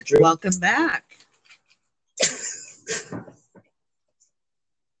Welcome back.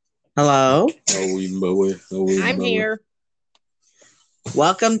 Hello. I'm here.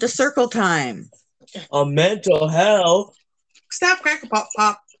 Welcome to Circle Time. A mental health Stop, crackle, pop,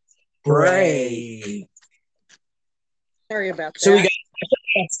 pop. break. Sorry about that. So we got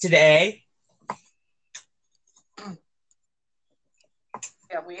guests today.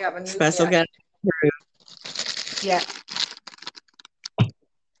 Yeah, we have a new Special guest. Yeah.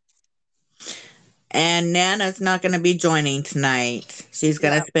 And Nana's not going to be joining tonight. She's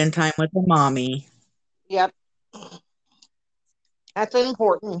going to spend time with her mommy. Yep. That's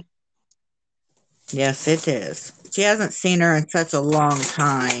important. Yes, it is. She hasn't seen her in such a long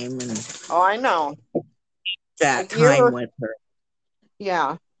time. And Oh, I know. that A year. time with her.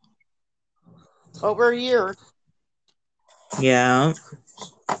 Yeah. Over a year. Yeah.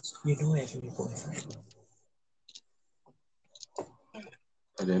 You know I have a new boyfriend.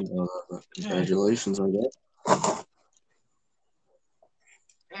 I didn't know that, but congratulations on that.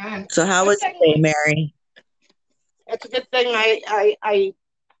 And So how was your day, Mary? it's a good thing I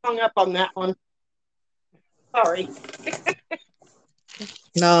hung up on that one. Sorry.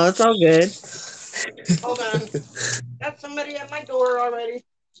 No, it's all good. Hold on. Got somebody at my door already.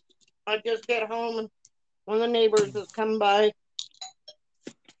 I just get home and one of the neighbors has come by.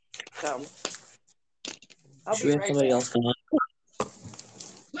 So I'll Should be we have right somebody back. else come on?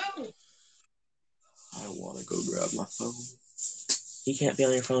 Move. I want to go grab my phone. You can't be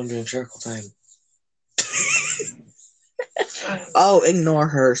on your phone during circle time. Oh, ignore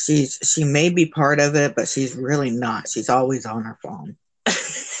her. She may be part of it, but she's really not. She's always on her phone.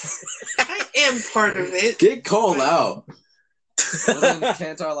 I am part of it. Get called out. Well, then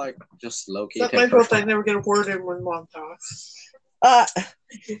can't I like just locate? It's not my fault I never get a word in when mom talks.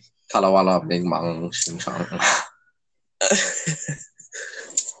 Talawala bing bang shing shang.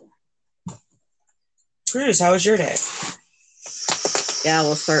 Cruz, how was your day? Yeah,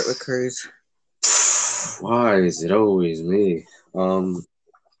 we'll start with Cruz. Why is it always me?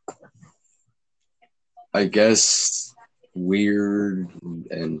 I guess weird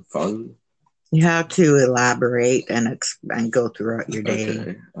and fun. You have to elaborate and go throughout your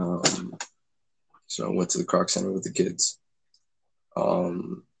day. Okay. So I went to the Croc Center with the kids.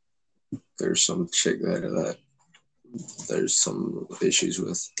 There's some chick there that there's some issues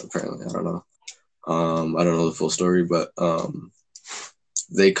with, apparently. I don't know. I don't know the full story, but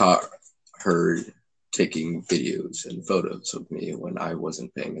they caught her taking videos and photos of me when I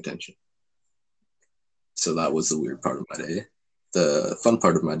wasn't paying attention. So that was the weird part of my day. The fun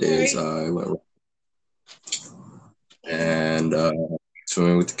part of my day is I went and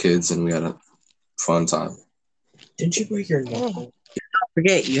swimming with the kids, and we had a fun time. Didn't you break your neck? Don't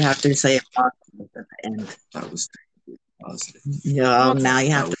forget, you have to say it positive at the end. That was positive. No, now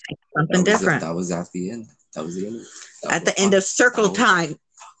you have to say something different. That was at the end. That was the end. At the end of circle time.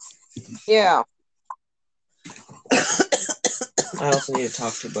 Yeah. I also need to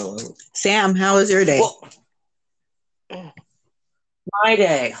talk to Bella. Sam, how was your day? Well, my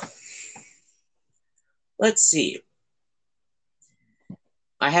day. Let's see.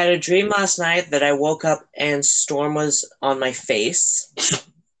 I had a dream last night that I woke up and Storm was on my face.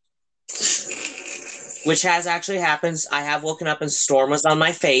 Which has actually happened. I have woken up and Storm was on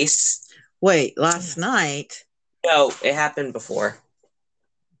my face. Wait, last night? No, it happened before.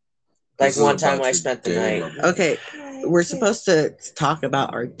 Like one time when I spent the night. Okay, we're supposed to talk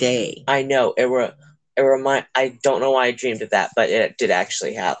about our day. I know. I don't know why I dreamed of that, but it did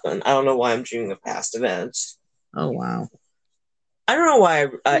actually happen. I don't know why I'm dreaming of past events. Oh, wow. I don't know why.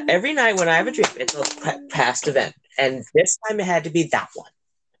 Every night when I have a dream, it's a past event. And this time it had to be that one.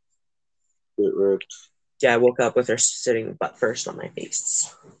 Get ripped. Yeah, I woke up with her sitting butt first on my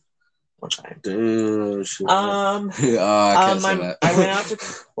face. One time. Damn, shit. I can't say that. I went out to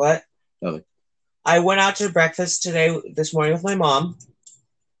what? Oh. I went out to breakfast this morning with my mom,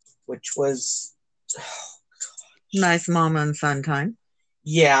 which was nice mama and son time.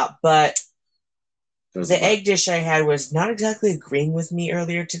 Yeah, but the egg dish I had was not exactly agreeing with me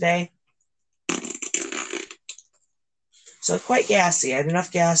earlier today. So quite gassy. I had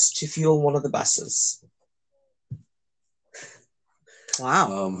enough gas to fuel one of the buses.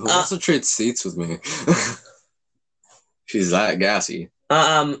 Wow. Who wants to trade seats with me? She's that gassy.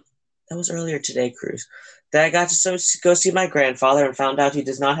 That was earlier today, Cruz. Then I got to go see my grandfather and found out he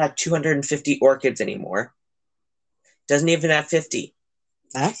does not have 250 orchids anymore. Doesn't even have 50.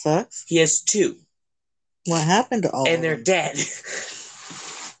 That sucks. He has 2. What happened to all And of they're them? dead.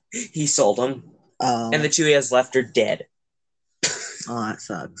 He sold them. Oh. And the 2 he has left are dead. Oh, that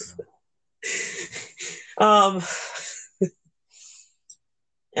sucks.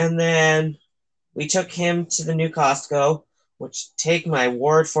 And then we took him to the new Costco, which, take my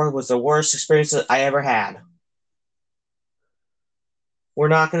word for it, was the worst experience that I ever had. We're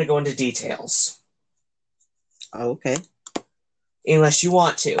not going to go into details. Okay. Unless you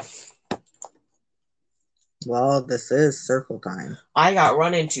want to. Well, this is circle time. I got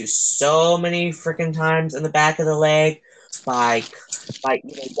run into so many freaking times in the back of the leg by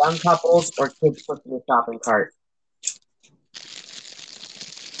either young couples or kids pushing the shopping cart.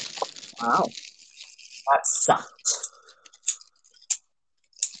 Wow. That sucked.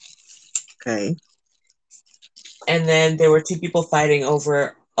 Okay. And then there were two people fighting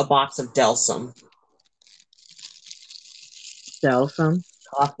over a box of Delsum. Delsum?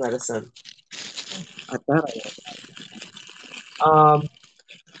 Cough medicine. I thought I was.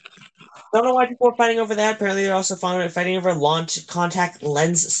 Don't know why people were fighting over that. Apparently they're also fighting over launch contact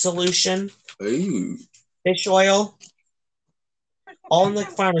lens solution. Ooh. Fish oil. All in the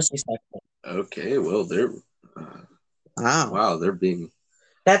pharmacy section. Okay, well, they're Wow. they're being.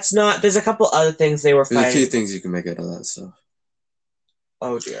 That's not. There's a couple other things they were There's a fighting. few things you can make out of that stuff.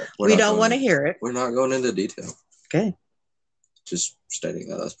 Oh dear. We don't want to hear it. We're not going into detail. Okay. Just stating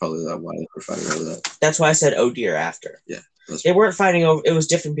that. That's probably why they were fighting over that. That's why I said oh dear after. Yeah. They weren't fighting over. It was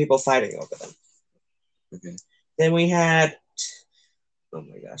different people fighting over them. Okay. Then we had. Oh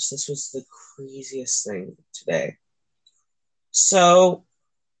my gosh, this was the craziest thing today. So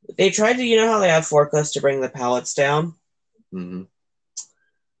they tried to, how they have forklifts to bring the pallets down. Mm-hmm.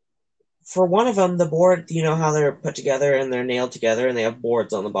 For one of them, the board, how they're put together and they're nailed together and they have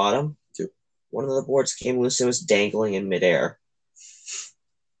boards on the bottom. Yep. One of the boards came loose and was dangling in midair,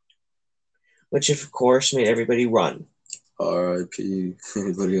 which of course made everybody run. R.I.P.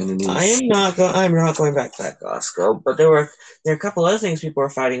 Anybody underneath? I'm not going back to that Costco, but there are a couple other things people were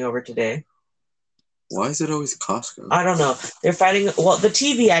fighting over today. Why is it always Costco? I don't know. They're fighting. Well, the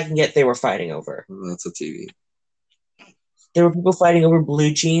TV I can get, they were fighting over. That's a TV. There were people fighting over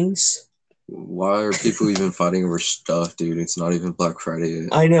blue jeans. Why are people even fighting over stuff, dude? It's not even Black Friday yet.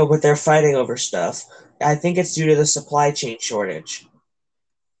 I know, but they're fighting over stuff. I think it's due to the supply chain shortage.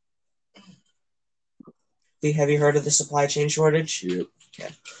 Have you heard of the supply chain shortage? Yep.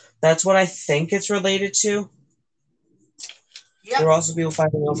 Okay. That's what I think it's related to. Yep. There are also people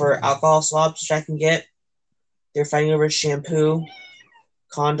fighting over alcohol swabs, which I can get. They're fighting over shampoo,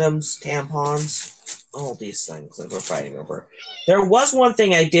 condoms, tampons, all these things that we're fighting over. There was one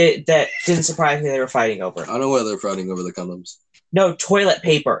thing I did that didn't surprise me they were fighting over. I know why they're fighting over the condoms. No, toilet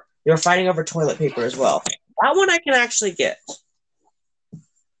paper. They were fighting over toilet paper as well. That one I can actually get.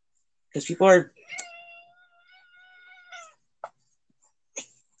 Because people are...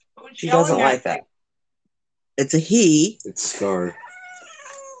 She doesn't like that. It's a he. It's Scar.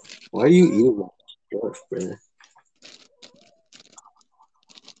 Why are you eating that stuff, brother?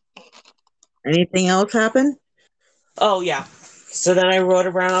 Anything else happen? Oh, yeah. So then I rode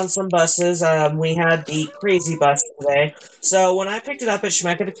around on some buses. We had the crazy bus today. So when I picked it up at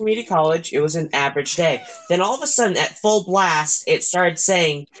Chemeketa Community College, it was an average day. Then all of a sudden, at full blast, it started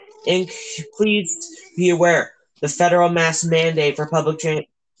saying, please be aware, the federal mask mandate for public transit.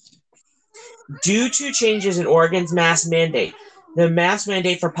 Due to changes in Oregon's mask mandate, the mask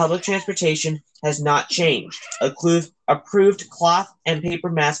mandate for public transportation has not changed. Approved cloth and paper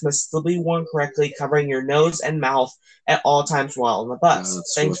masks must still be worn correctly, covering your nose and mouth at all times while on the bus.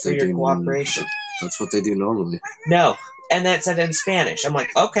 Thanks for your cooperation. That's what they do normally. No. And that said in Spanish. I'm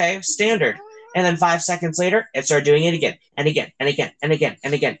like, okay, standard. And then 5 seconds later, it started doing it again, and again, and again, and again,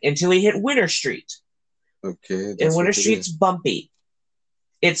 and again, until we hit Winter Street. Okay. And Winter Street's bumpy.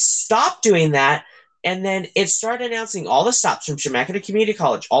 It stopped doing that, and then it started announcing all the stops from Chemeketa Community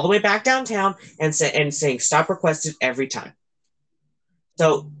College all the way back downtown and saying stop requested every time.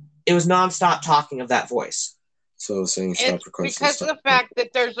 So it was nonstop talking of that voice. So saying stop requested. Because of the fact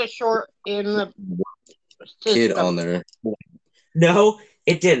that there's a short in the kid on there. No,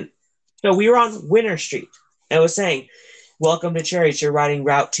 it didn't. So we were on Winter Street, and it was saying, welcome to Cherries, you're riding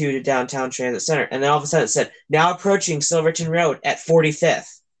Route 2 to Downtown Transit Center. And then all of a sudden it said, now approaching Silverton Road at 45th.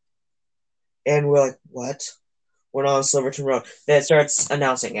 And we're like, what? We're not on Silverton Road. Then it starts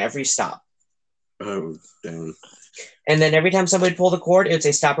announcing every stop. Oh, dang. And then every time somebody pulled the cord, it would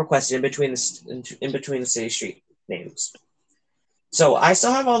say stop requested in between the city street names. So I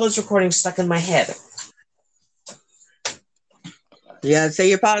still have all those recordings stuck in my head. Yeah, say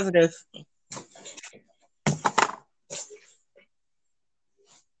you're positive.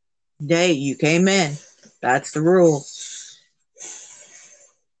 Day, you came in. That's the rule.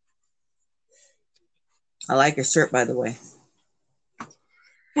 I like your shirt, by the way.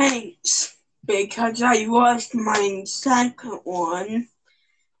 Thanks, because I lost my second one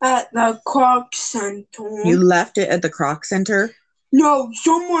at the Croc Center. You left it at the Croc Center? No,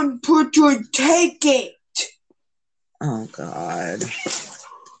 someone put your ticket. Oh, God.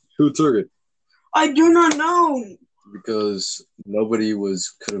 Who took it? I do not know. Because nobody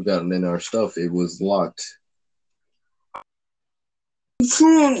could have gotten in our stuff. It was locked.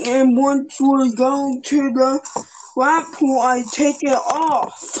 Soon, and once we go to the lap pool, I take it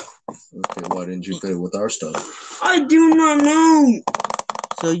off. Okay, why didn't you put it with our stuff? I do not know.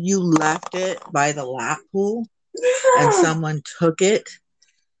 So you left it by the lap pool and someone took it?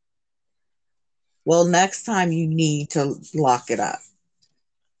 Well, next time you need to lock it up.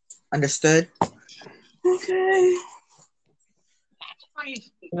 Understood? Okay.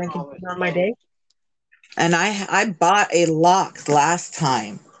 Can I continue on my day? And I bought a lock last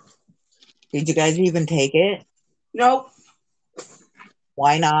time. Did you guys even take it? Nope.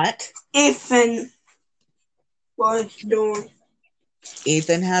 Why not? Ethan was doing.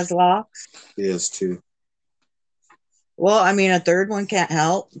 Ethan has locks. He has two. Well, I mean, a third one can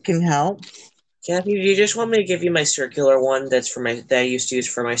help. Kathy, do you just want me to give you my circular one that I used to use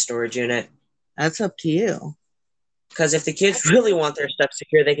for my storage unit? That's up to you. Because if the kids really want their stuff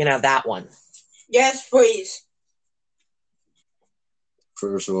secure, they can have that one. Yes, please.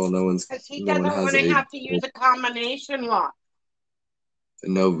 First of all, Because he doesn't want to have to use a combination lock.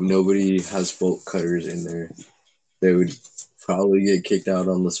 Nobody has bolt cutters in there. They would probably get kicked out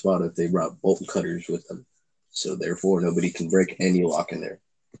on the spot if they brought bolt cutters with them. So therefore, nobody can break any lock in there.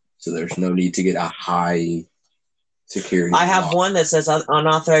 So there's no need to get a high security I have lock. one that says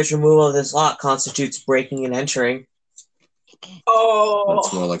unauthorized removal of this lock constitutes breaking and entering. Oh.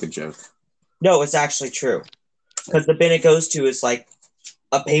 That's more like a joke. No, it's actually true. Because the bin it goes to is like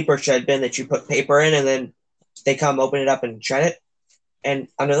a paper shred bin that you put paper in, and then they come open it up and shred it. And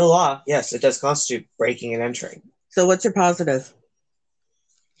under the law, yes, it does constitute breaking and entering. So what's your positive?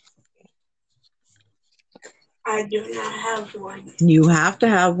 I do not have one. You have to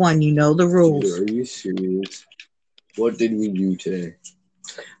have one. You know the rules. Dude, are you serious? What did we do today?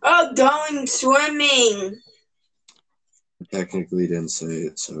 Oh, going swimming. Technically didn't say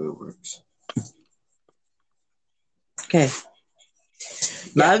it, so it works. Okay.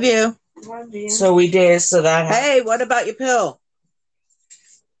 Love you. Love you. So we did, so that happened. Hey, what about your pill?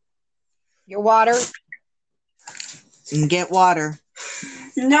 Your water? You can get water.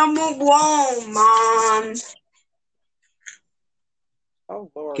 Number one, Mom. Oh,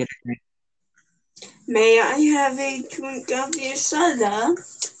 Lord. Get it. May I have a drink of your soda?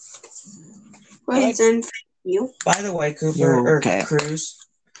 Please and thank you. By the way, Cooper, You're okay. or Cruz,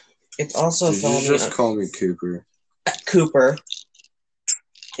 it's also a Did you felony. just call me Cooper? Cooper,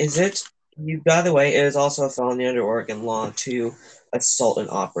 is it? By the way, it is also a felony under Oregon law to assault an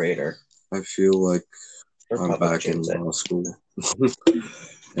operator. I feel like or I'm public back in transit. law school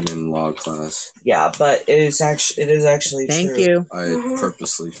and in law class. Yeah, but it is actually Thank true. you. I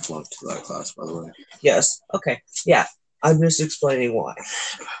purposely flunked that class, by the way. Yes. Okay. Yeah. I'm just explaining why.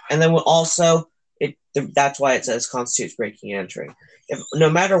 And then also, that's why it says constitutes breaking and entering. No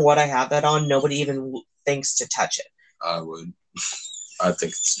matter what I have that on, nobody even thinks to touch it. I would. I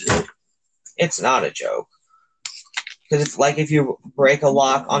think it's a joke. It's not a joke. Because it's like if you break a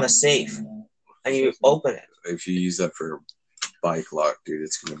lock on a safe and you open it. If you use that for a bike lock, dude,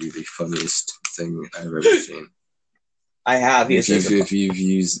 it's going to be the funniest thing I've ever seen. I have used it. If you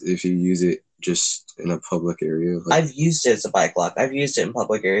use it just in a public area, like, I've used it as a bike lock. I've used it in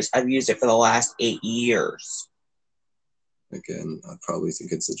public areas. I've used it for the last 8 years. again, I probably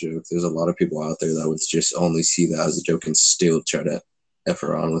think it's a joke. There's a lot of people out there that would just only see that as a joke and still try to F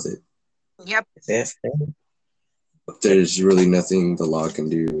her on with it. Yep. There's really nothing the law can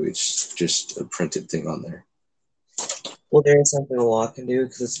do. It's just a printed thing on there. Well, there is something the law can do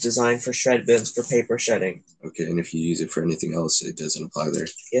because it's designed for shred bins for paper shredding. Okay, and if you use it for anything else, it doesn't apply there.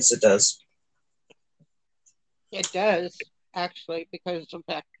 Yes, it does. It does, actually, because of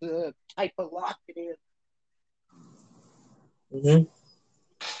the type of lock it is. Mm-hmm.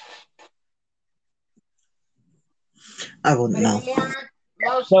 I wouldn't know.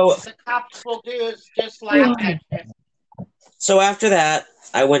 Most So- of the cops will do is just laugh at you. So after that,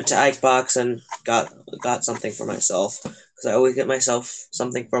 I went to Ikebox and got something for myself because I always get myself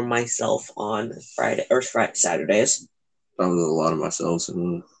something for myself on Saturdays. I was a lot of myself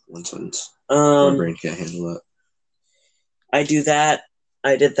in one sentence. My brain can't handle that. I do that.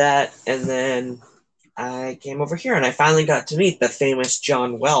 I did that, and then I came over here and I finally got to meet the famous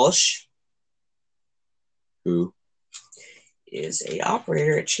John Welsh. Who? Is a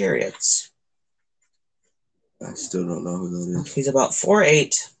operator at Chariots. I still don't know who that is. He's about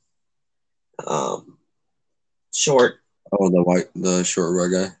 4'8", short, Oh, the short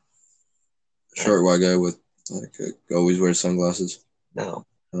white guy. Short white guy with like always wears sunglasses. No,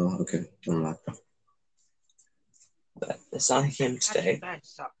 Oh, okay. Never mind. but it's not him today.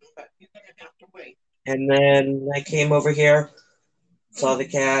 That's something, but you're gonna have to wait. And then I came over here, saw the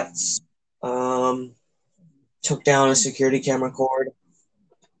cats, took down a security camera cord,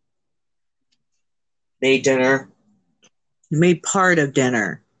 made dinner. You made part of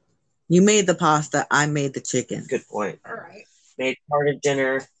dinner. You made the pasta. I made the chicken. Good point. All right. Made part of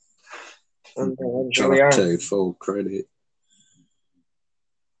dinner. And then here we are. Take full credit.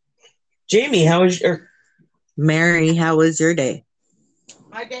 Jamie, how was your? Mary, how was your day?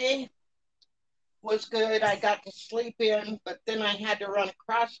 My day was good. I got to sleep in, but then I had to run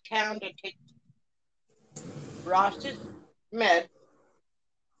across town to take Ross's med.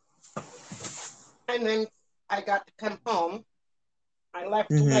 And then I got to come home. I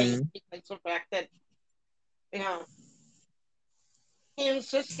left late because of the fact that, he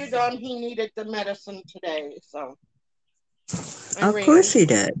insisted on he needed the medicine today. So, Of course he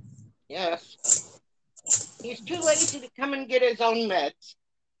did. Yes. He's too lazy to come and get his own meds.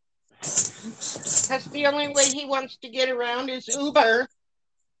 That's the only way he wants to get around is Uber.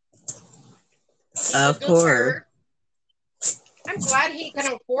 Of course. I'm glad he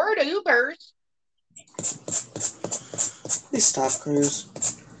can afford Ubers Please stop, Cruz.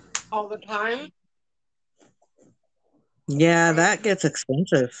 all the time. Yeah, that gets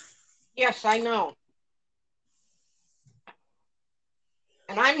expensive. Yes, I know.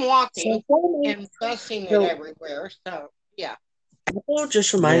 And I'm walking and busing it everywhere. So, yeah. Apple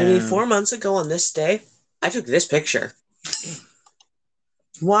just reminded me 4 months ago on this day, I took this picture.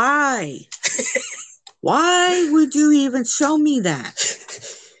 Why? Why would you even show me that?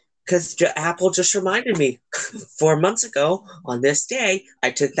 Because Apple just reminded me 4 months ago on this day,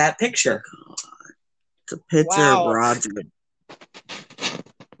 I took that picture. It's a picture of Roger.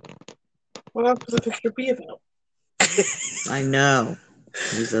 What else could the picture be about? I know.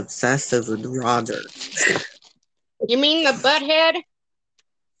 He's obsessive with Roger. You mean the butthead?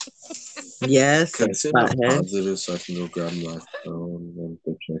 Yes, Can I the say that butthead. positive so I can go grab my phone and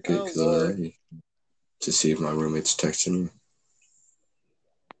go check it? Oh, 'Cause Lord. to see if my roommate's texting me.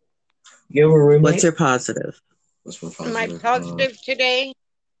 You have a roommate? What's your positive? What's my My positive? positive today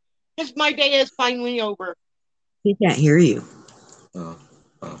is my day is finally over. He can't hear you.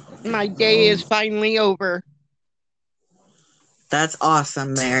 Okay. My day is finally over. That's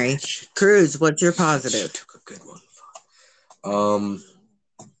awesome, Mary. Cruz, what's your positive? Took a good one.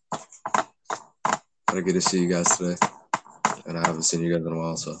 I get to see you guys today, and I haven't seen you guys in a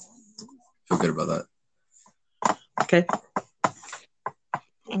while, so feel good about that. Okay.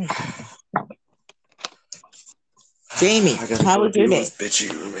 Jamie, how was your day? Bitchy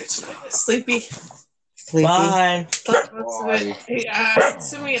roommates now. Sleepy. Sleepy? Bye. Hey,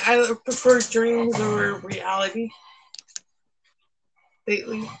 assuming I prefer dreams over reality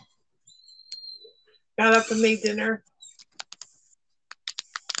lately. Got up and made dinner.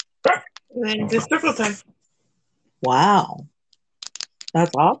 And then just circle time. Wow.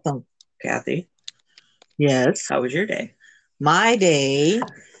 That's awesome. Kathy, Yes. how was your day? My day,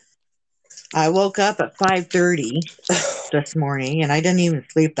 I woke up at 5:30 this morning, and I didn't even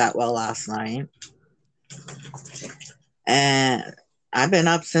sleep that well last night. And I've been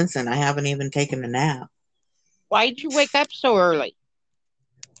up since then. I haven't even taken a nap. Why'd you wake up so early?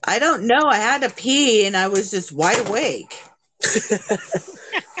 I don't know. I had to pee, and I was just wide awake.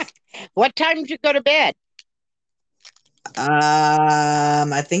 What time did you go to bed?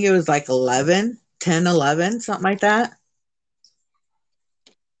 I think it was like 11, 10, 11, something like that.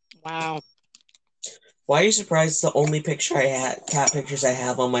 Wow. Why are you surprised the only cat pictures I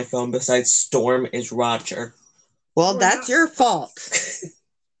have on my phone besides Storm is Roger? Well, that's your fault.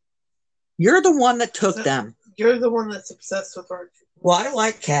 You're the one that took them. You're the one that's obsessed with art. Well, I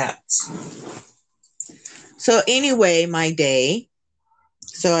like cats. So anyway, my day.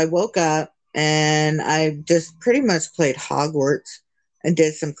 So I woke up and I just pretty much played Hogwarts and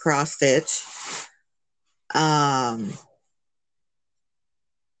did some cross stitch.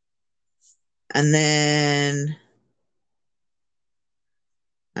 And then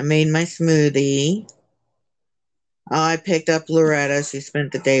I made my smoothie. Oh, I picked up Loretta. She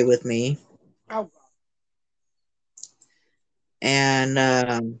spent the day with me. Oh,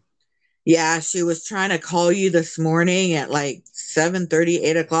 And yeah, she was trying to call you this morning at like 7:30,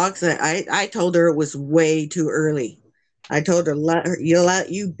 8 o'clock. So I told her it was way too early. I told her,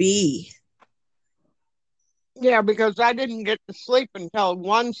 let you be. yeah, because I didn't get to sleep until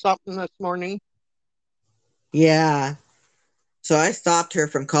 1 something this morning. Yeah. So I stopped her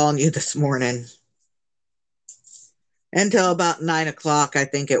from calling you this morning. until about 9 o'clock, I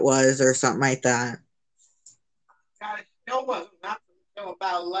think it was, or something like that. God, it still wasn't nothing until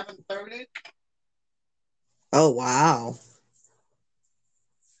about 11:30. Oh, wow.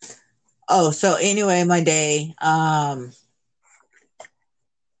 Oh, so anyway, my day.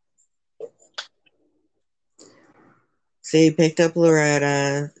 So picked up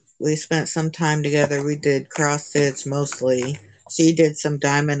Loretta. We spent some time together. We did cross stitch mostly. She did some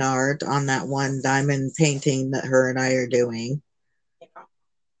diamond art on that one diamond painting that her and I are doing.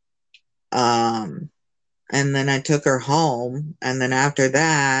 And then I took her home. And then after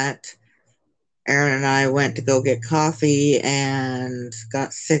that, Aaron and I went to go get coffee and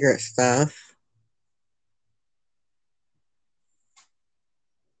got cigarette stuff.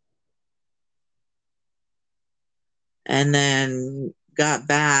 And then got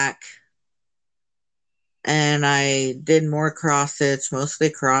back and I did more cross stitch, mostly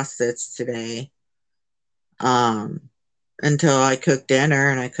cross stitch today. Until I cooked dinner,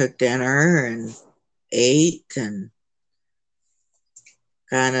 and I cooked dinner and ate and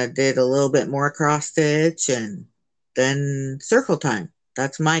kind of did a little bit more cross stitch and then circle time.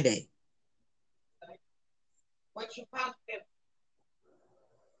 That's my day. What's your positive?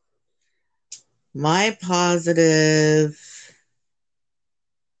 My positive,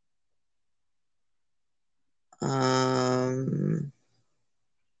 um,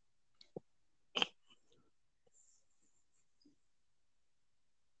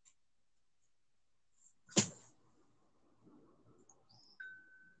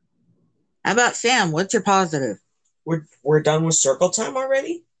 how about Sam? What's your positive? We're done with circle time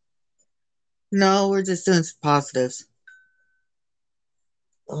already? No, we're just doing some positives.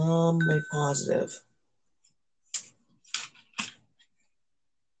 My positive.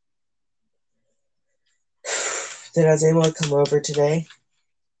 That I was able to come over today.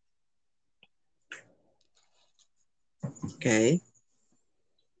 Okay.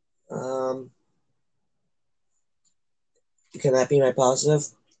 Can that be my positive?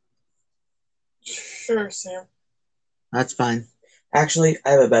 Sure, Sam. That's fine. Actually, I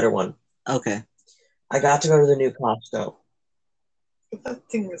have a better one. Okay. I got to go to the new Costco. That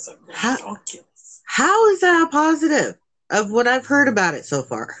thing is a How- ridiculous. How is that a positive of what I've heard about it so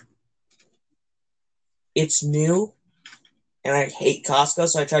far? It's new, and I hate Costco,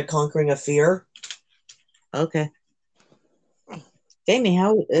 so I tried conquering a fear. Okay. Jamie,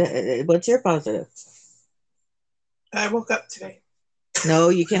 what's your positive? I woke up today. No,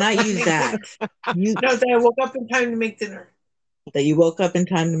 you cannot use that. No, that I woke up in time to make dinner. That you woke up in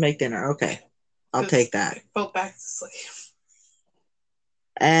time to make dinner. Okay. I'll take that. I fell back to sleep.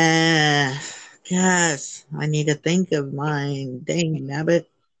 Gosh, I need to think of mine. Dang nabbit.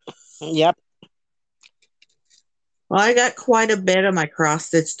 Yep. Well, I got quite a bit of my cross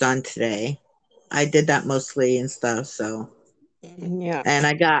stitch done today. I did that mostly and stuff, so. Yeah.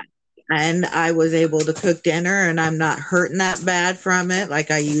 And I was able to cook dinner and I'm not hurting that bad from it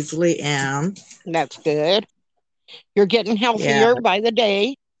like I usually am. That's good. You're getting healthier by the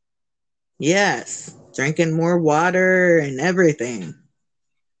day. Yes. Drinking more water and everything.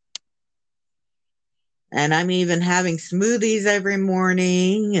 And I'm even having smoothies every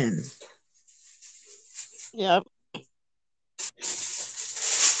morning and Yep.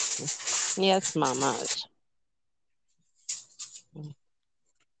 Yes, mamas.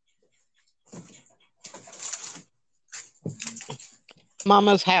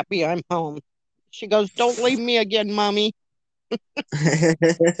 Mama's happy I'm home. She goes, "Don't leave me again, Mommy."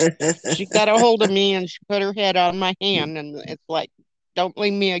 She got a hold of me and she put her head on my hand, and it's like, "Don't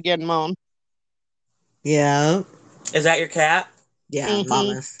leave me again, Mom." Yeah. Is that your cat? Yeah,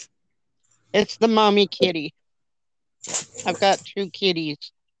 Mama's. It's the mommy kitty. I've got 2 kitties.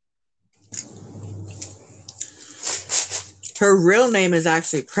 Her real name is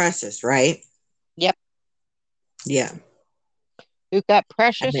actually Precious, right? Yep. Yeah. We've got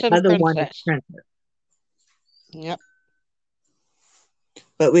Precious and other one is Princess. Princess. Yep.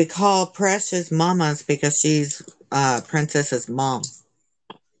 But we call Precious Mama's because she's Princess's mom.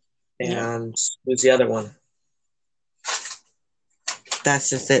 And who's the other one?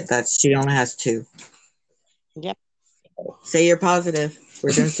 That's just it. She only has 2. Yep. Say you're positive.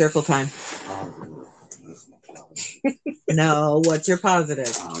 We're doing circle time. No, what's your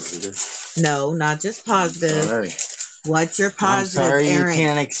positive? Positive. No, not just positive. Sorry. What's your I'm positive, sorry, Aaron? you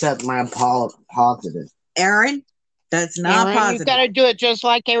can't accept my positive. Aaron, that's not Aaron, positive. you've got to do it just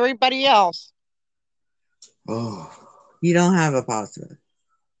like everybody else. Oh. You don't have a positive.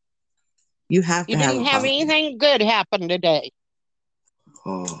 You have to You have didn't a have positive. anything good happen today.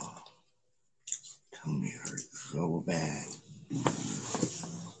 Oh. Tummy hurts so bad.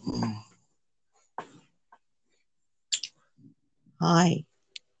 Hi.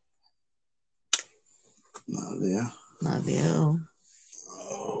 Love you. Love you.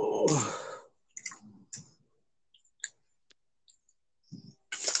 Oh.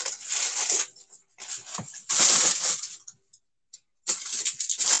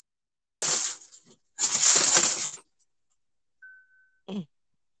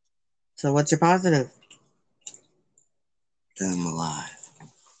 So what's your positive? That I'm alive.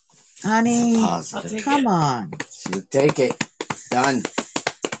 Honey, Positive. come on. So take it. Done.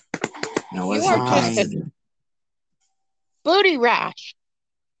 Now what's You your are just a positive? booty rash.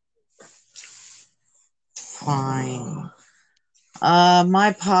 Fine.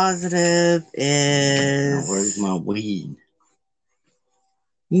 My positive Now is where's my weed?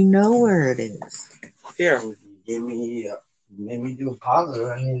 you know where it is. Here. Give me made me do a positive.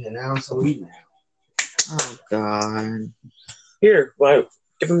 I need an ounce of weed now. Oh God. Here. Why?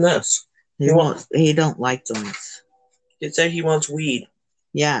 Give him this. He don't like joints. It said he wants weed.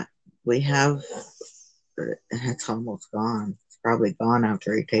 Yeah, we have it's almost gone. It's probably gone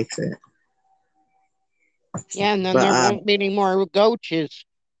after he takes it. Yeah, and then But, there won't be any more goaches.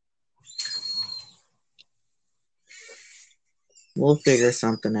 We'll figure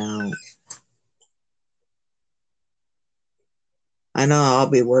something out. I know I'll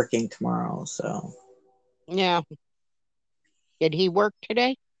be working tomorrow, so Yeah. Did he work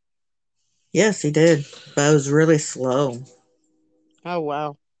today? yes, he did. But it was really slow. Oh,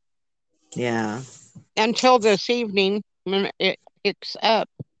 wow. Yeah. Until this evening when it picks up.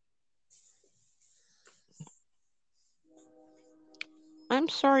 I'm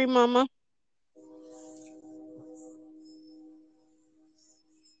sorry, Mama.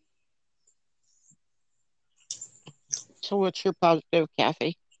 So what's your positive,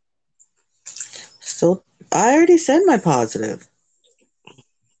 Kathy? So I already said my positive.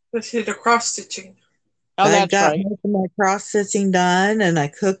 Let's hit the cross stitching. Oh, I that's got right. most of my cross stitching done, and I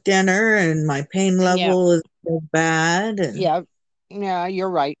cooked dinner, and my pain level is so bad. And Yeah. Yeah, you're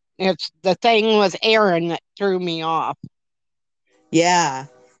right. It's the thing with Aaron that threw me off. yeah,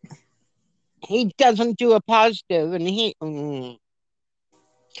 He doesn't do a positive, and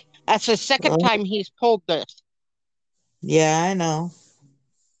that's the second well, time he's pulled this. yeah, I know.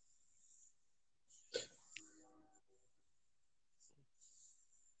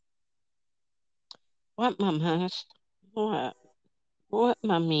 What, Mama? What? What,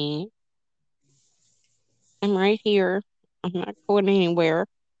 Mommy? I'm right here. I'm not going anywhere.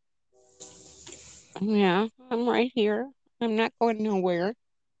 Yeah, I'm right here. I'm not going nowhere.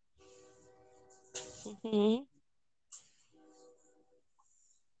 Hmm.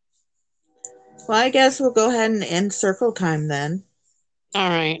 Well, I guess we'll go ahead and end circle time then, All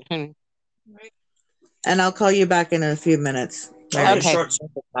right, honey. and I'll call you back in a few minutes. I'll do Mary. Okay. short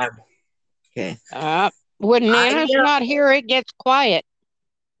circle time. Okay. When Nana's Yeah. not here, it gets quiet.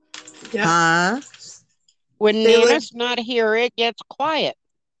 Yeah. Huh? When Stay lit. Nana's not here, it gets quiet.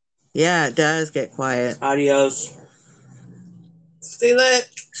 Yeah, it does get quiet. Adios. Stay lit.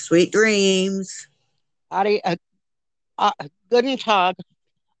 Sweet dreams. Adi- Guten Tag.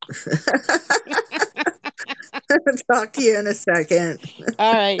 Talk to you in a second.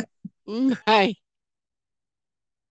 All right. Bye.